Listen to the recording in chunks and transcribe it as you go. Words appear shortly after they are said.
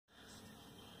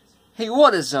Hey,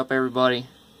 what is up, everybody?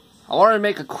 I wanted to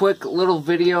make a quick little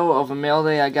video of a mail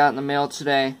day I got in the mail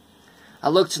today. I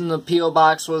looked in the P.O.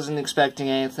 box, wasn't expecting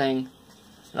anything,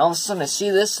 and all of a sudden I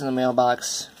see this in the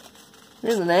mailbox.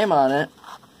 Here's the name on it,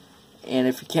 and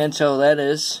if you can't tell what that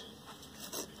is,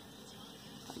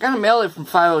 I got a mail day from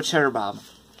 50 Cheddar Bob,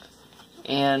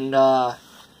 and I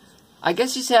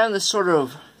guess he's having this sort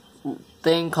of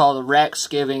thing called a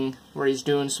Racksgiving, where he's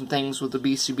doing some things with the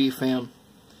BCB fam.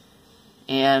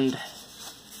 And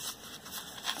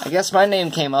I guess my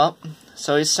name came up,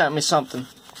 so he sent me something.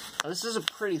 Now, this is a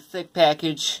pretty thick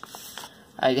package.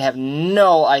 I have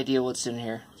no idea what's in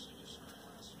here.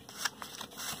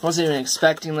 Wasn't even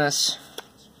expecting this.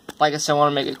 Like I said, I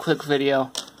want to make a quick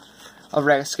video of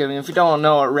Racksgiving. If you don't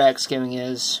know what Racksgiving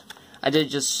is, I did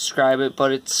just describe it,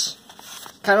 but it's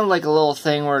kind of like a little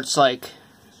thing where it's like,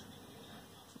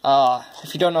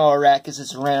 if you don't know what a rack is,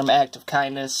 it's a random act of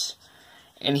kindness.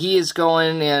 And he is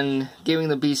going and giving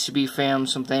the BCB fam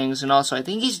some things. And also, I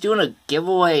think he's doing a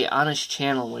giveaway on his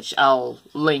channel, which I'll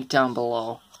link down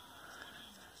below.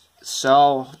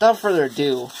 So, without further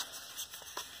ado,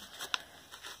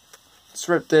 let's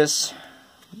rip this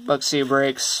Buxy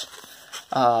Brakes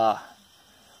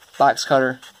box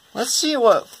cutter. Let's see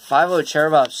what 50 Cheddar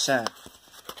Bob sent.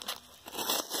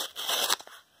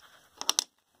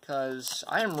 Because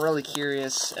I am really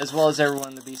curious, as well as everyone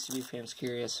in the BCB fam's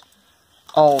curious.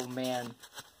 Oh, man.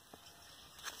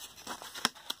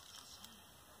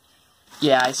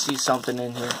 Yeah, I see something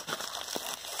in here.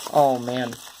 Oh,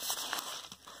 man.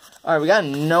 Alright, we got a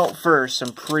note first,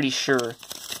 I'm pretty sure.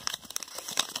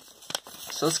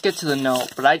 So let's get to the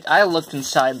note. But I looked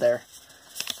inside there.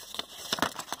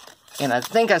 And I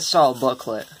think I saw a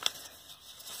booklet.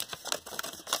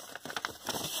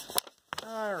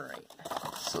 Alright.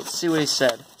 So let's see what he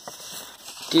said.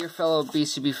 Dear fellow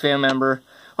BCB fan member,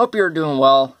 hope you're doing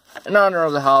well. In honor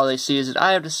of the holiday season,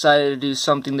 I have decided to do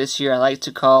something this year I like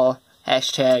to call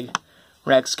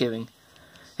 #Racksgiving.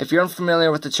 If you're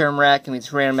unfamiliar with the term rack, it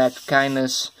means random act of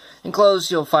kindness. Enclosed,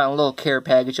 you'll find a little care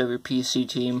package of your PC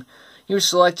team. You were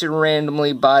selected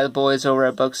randomly by the boys over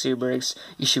at Buxy Brakes.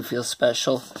 You should feel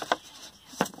special.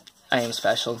 I am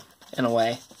special, in a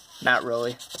way. Not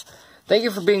really. Thank you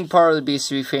for being part of the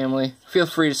BCB family. Feel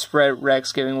free to spread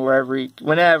Racksgiving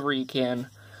whenever you can.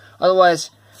 Otherwise,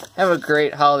 have a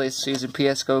great holiday season,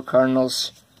 PS Go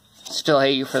Cardinals. Still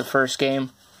hate you for the first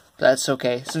game, but that's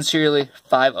okay. Sincerely,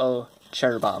 50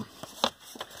 Cheddar Bob.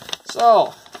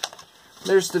 So,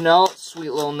 there's the note.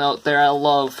 Sweet little note there. I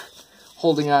love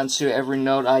holding on to every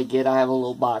note I get. I have a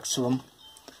little box of them.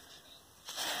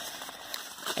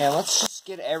 And let's just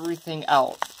get everything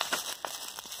out.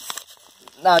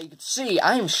 Now, you can see,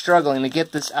 I am struggling to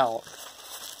get this out.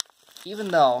 Even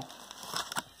though...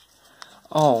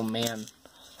 Oh, man.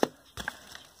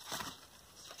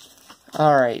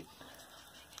 Alright.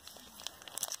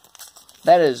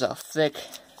 That is a thick...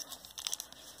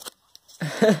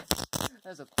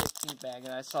 That's a thick tea bag,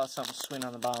 and I saw something swing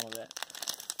on the bottom of it.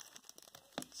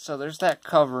 So there's that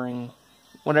covering,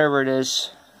 whatever it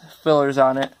is, fillers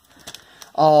on it.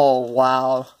 Oh,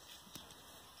 wow.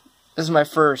 This is my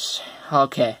first.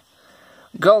 Okay.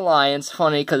 Go Lions.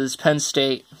 Funny, because it's Penn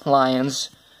State Lions,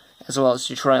 as well as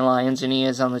Detroit Lions, and he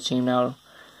is on the team now.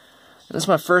 This is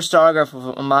my first autograph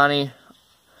of Amani.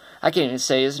 I can't even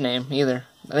say his name either.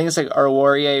 I think it's like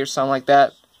Arwarie or something like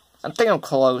that. I think I'm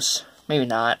close. Maybe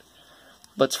not.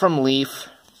 But it's from Leaf.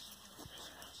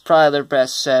 Probably their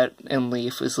best set in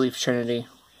Leaf is Leaf Trinity.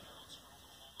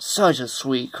 Such a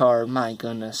sweet card, my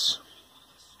goodness.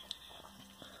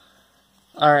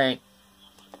 Alright.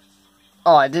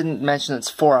 Oh, I didn't mention it's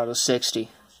 4 out of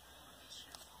 60.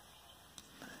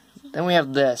 Then we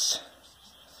have this.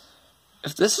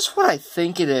 If this is what I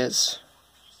think it is,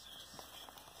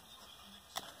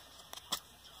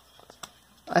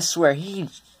 I swear I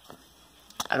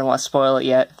don't want to spoil it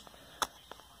yet.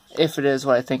 If it is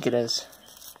what I think it is.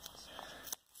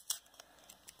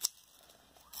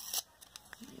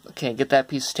 Okay, get that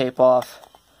piece of tape off.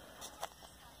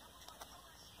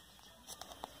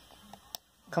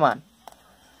 Come on.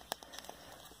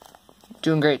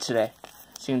 Doing great today,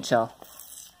 as you can tell.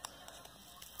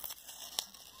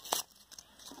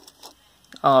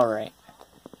 Alright.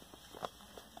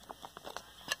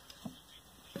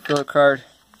 Filler card.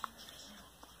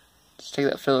 Let's take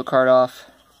that filler card off.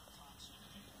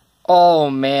 Oh,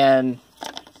 man.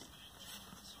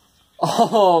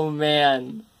 Oh,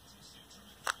 man.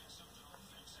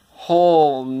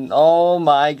 Oh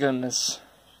my goodness.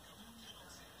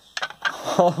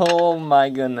 Oh my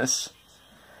goodness.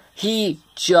 He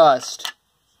just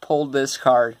pulled this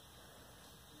card.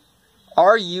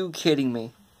 Are you kidding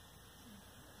me?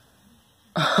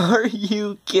 Are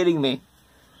you kidding me?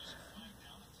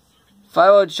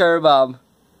 5-0 Cheddar Bob.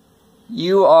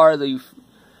 You are the...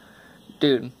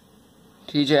 Dude.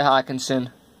 TJ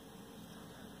Hawkinson.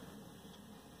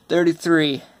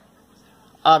 33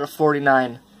 out of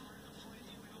 49.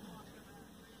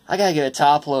 I gotta get a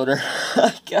top loader.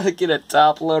 I gotta get a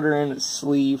top loader in a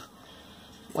sleeve.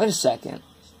 Wait a second.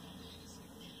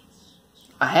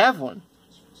 I have one.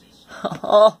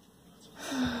 Oh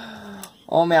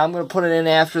man, I'm gonna put it in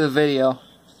after the video.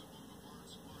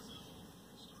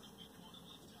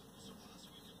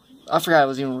 I forgot I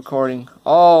was even recording.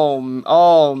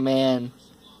 Oh man.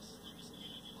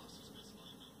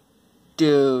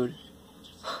 Dude.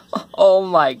 Oh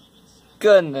my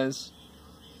goodness.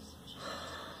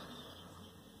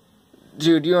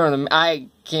 Dude, you are the... I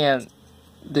can't...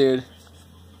 Dude.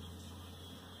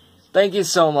 Thank you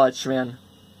so much, man.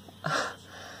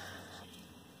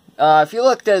 If you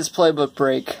looked at his playbook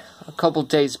break a couple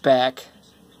days back,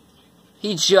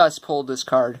 he just pulled this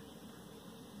card.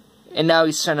 And now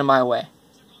he's sending my way.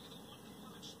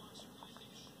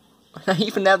 I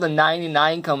even have the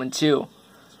 99 coming too.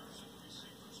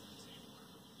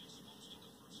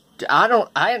 I don't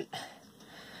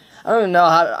even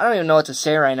know what to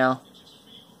say right now.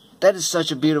 That is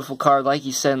such a beautiful card, like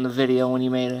you said in the video when you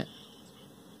made it.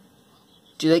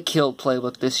 Dude, they killed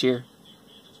Playbook this year.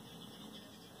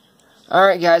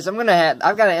 Alright guys, I've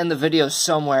gotta end the video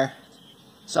somewhere.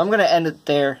 So I'm gonna end it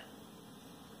there.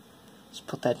 Let's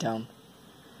put that down.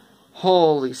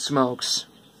 Holy smokes.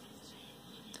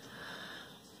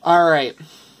 Alright.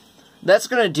 That's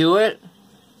gonna do it.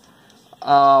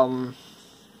 All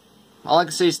I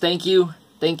can say is thank you.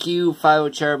 Thank you,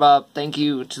 5-0 Cheddar Bob. Thank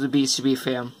you to the BCB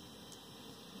fam.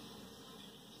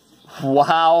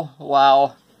 Wow.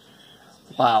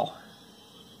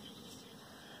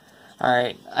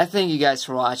 Alright, I thank you guys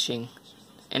for watching,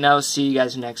 and I will see you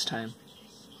guys next time.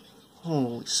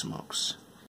 Holy smokes.